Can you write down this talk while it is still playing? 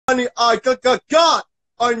money I got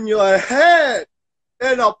on your head.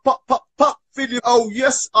 And I pop, feel it. Oh,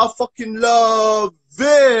 yes, I fucking love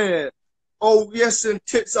it. Oh, yes, and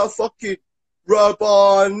tits I fucking rub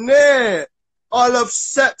on it. I love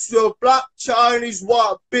sex with black, Chinese,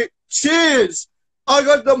 white bitches. I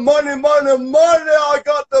got the money, money, money. I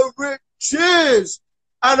got the riches.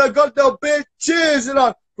 And I got the bitches. And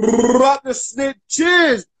I rock the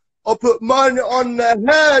snitches. I put money on their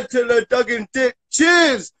head till they're dug in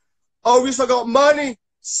ditches. Oh, yes, I got money,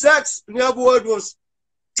 sex, and the other word was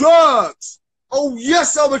drugs. Oh,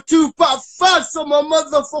 yes, I'm a two-part fast on my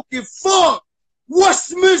motherfucking fuck.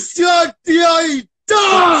 Westminster D.I.D.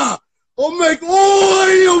 I'll make all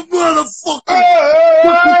you motherfuckers.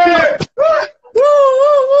 Hey!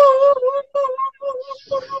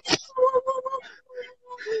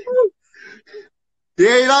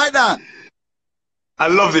 Yeah, you like that? I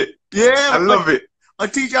love it. Yeah, I love it. I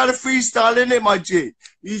teach you how to freestyle, innit, my G?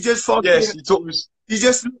 You just fucking... Yes, you taught me. You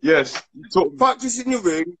just... Yes, you taught me. Practice in your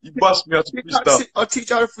room. You bust me how to freestyle. I'll teach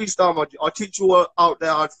you how to freestyle, my G. I'll teach you all out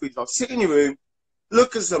there how to freestyle. Sit in your room,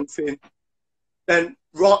 look at something, then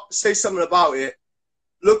say something about it.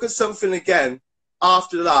 Look at something again.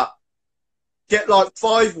 After that, get like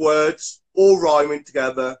 5 words, all rhyming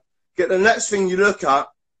together. Get the next thing you look at,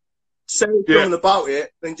 say something about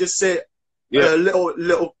it, then just say a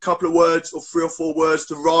little couple of words or 3 or 4 words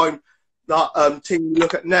to rhyme that thing you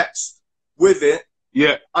look at next with it.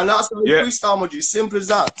 Yeah. And that's how you freestyle, my G. Simple as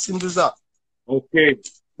that. Simple as that. Okay.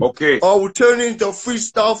 Okay. I will turn into a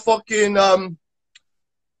freestyle fucking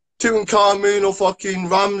Tutankhamun or fucking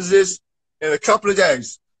Ramses in a couple of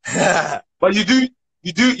days. But you do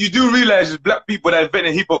realize there's black people that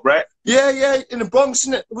invented hip hop, right? Yeah, in the Bronx,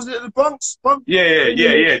 innit? Was it the Bronx?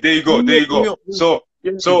 Yeah. There you go.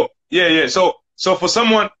 So for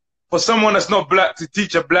someone that's not black to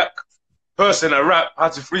teach a black person a rap how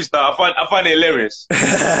to freestyle, I find it hilarious.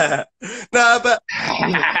 Nah,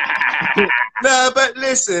 but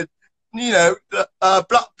listen, you know, the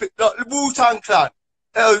Wu-Tang Clan,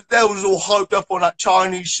 they was all hyped up on that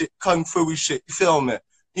Chinese shit, kung fu shit. You feel me?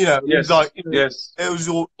 You know, it was like, you know, it was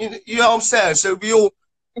all, you know what I'm saying? So we all,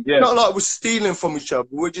 not like we're stealing from each other.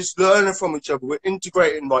 We're just learning from each other. We're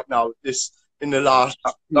integrating right now. In the last,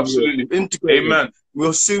 absolutely, integrating. Amen.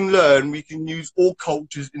 We'll soon learn we can use all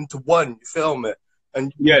cultures into one. You feel me?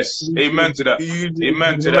 And amen to that.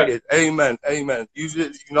 Amen to that. Amen. Amen. Use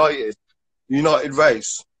it united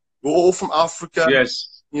race. We're all from Africa.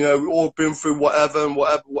 Yes. You know, we've all been through whatever,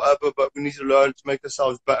 but we need to learn to make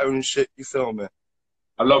ourselves better and shit. You feel me?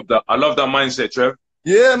 I love that. I love that mindset, Trev.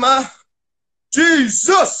 Yeah, man.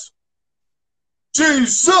 Jesus.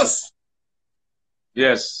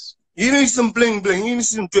 Yes. You need some bling bling. You need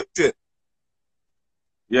some drip drip.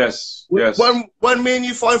 Yes. When me and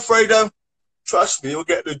you find Fredo, trust me, you'll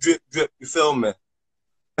get the drip drip. You feel me?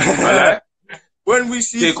 I like. When we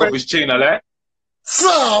see take off his chain, I like.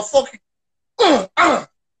 Fucking.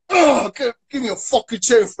 Give me a fucking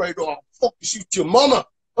chain, Fredo. I'll fucking shoot your mama.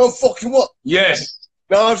 I'm fucking what? Yes.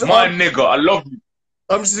 No, my nigga, I love you.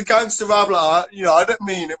 I'm just a gangster rapper. Like, you know, I don't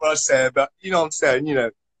mean it when I say it, but you know what I'm saying. You know,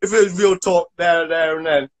 if it was real talk there and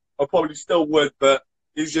then, I probably still would, but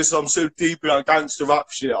it's just I'm so deep in that gangster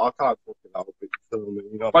rap shit, I can't fucking help it.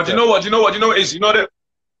 You know, but you know what it is? You know that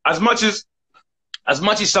as much as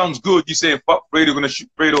it sounds good, you say fuck Fredo, gonna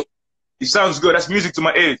shoot Fredo. It sounds good. That's music to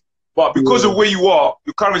my ears. But because of where you are,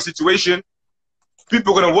 your current situation,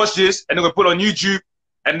 people are gonna watch this and they're gonna put it on YouTube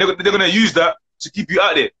and they're gonna use that to keep you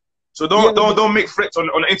out there. So don't make threats on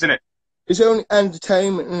the internet. It's only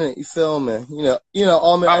entertainment, isn't it? You feel me? You know.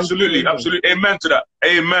 I'm absolutely. Amen to that.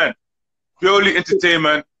 Amen. Purely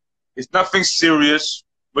entertainment. It's nothing serious,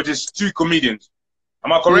 but it's 2 comedians.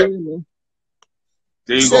 Am I correct? Yeah.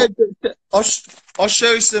 There you go. I'll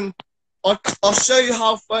show you some. I'll show you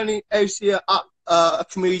how funny AC a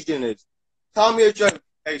comedian is. Tell me a joke,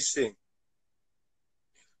 AC.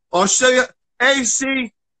 I'll show you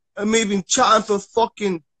AC and me been chatting for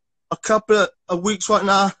fucking a couple of weeks right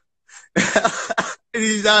now. And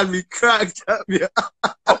he's had me cracked up, yeah. I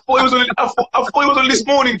thought it was on this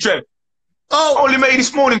morning, Trev. Oh, I only made it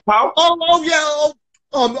this morning, pal. Oh yeah.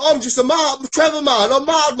 I'm just a mad, Trevor man. I'm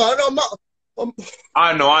mad, man.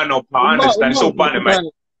 I know, pal. I understand. It's so funny, man.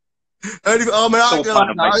 Anyway, I'm an actor. So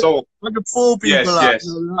funny, man. So I can fool people.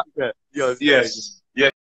 Yes.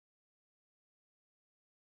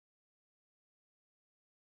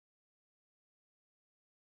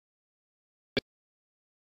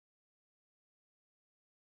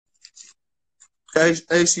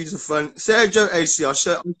 AC's a fun. Say a joke, AC. I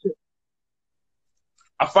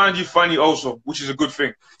find you funny also, which is a good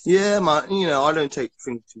thing. Yeah, man. You know, I don't take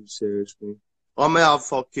things too seriously. I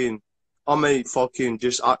may fucking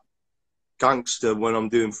just act gangster when I'm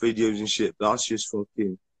doing videos and shit, but that's just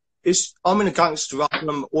fucking, I'm in a gangster rap and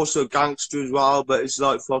I'm also a gangster as well, but it's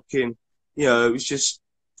like fucking, you know, it's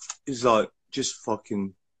like, just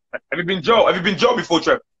fucking. Have you been Joe? Have you been Joe before,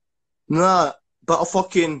 Trev? Nah, but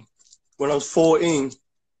when I was 14.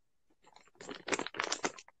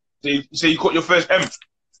 So you caught your first M?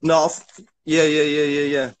 No, yeah.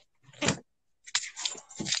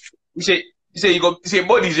 You say you say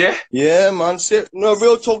bodies, yeah? Yeah, man. No,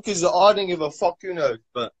 real talk is that I didn't give a fuck, you know.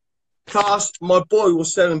 But my boy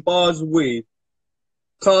was selling bars of weed.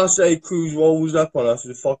 Class A crews rolls up on us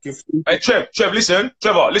with fucking. Hey, Trevor, listen.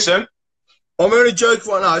 I'm only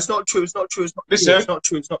joking right now. It's not true. It's not true. It's not listen. True. It's not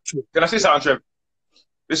true. It's not true. Can I say something, Trevor?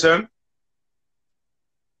 Listen.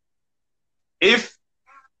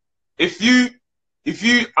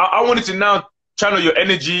 I wanted to now channel your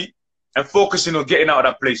energy and focusing on getting out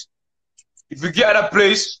of that place. If you get out of that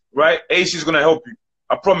place, right, Ace is gonna help you.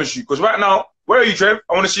 I promise you. Because right now, where are you, Trev?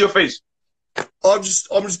 I want to see your face. I'm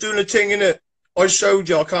just doing a thing in it. I showed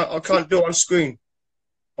you. I can't do it on screen.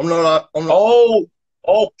 I'm not. Oh,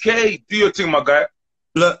 okay. Do your thing, my guy.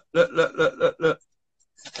 Look.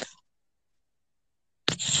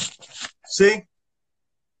 See?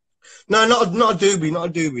 No, not a doobie.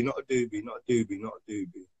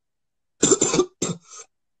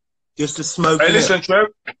 Just a smoke. Hey, listen, Trev.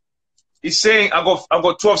 He's saying I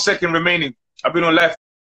got 12 seconds remaining. I've been on live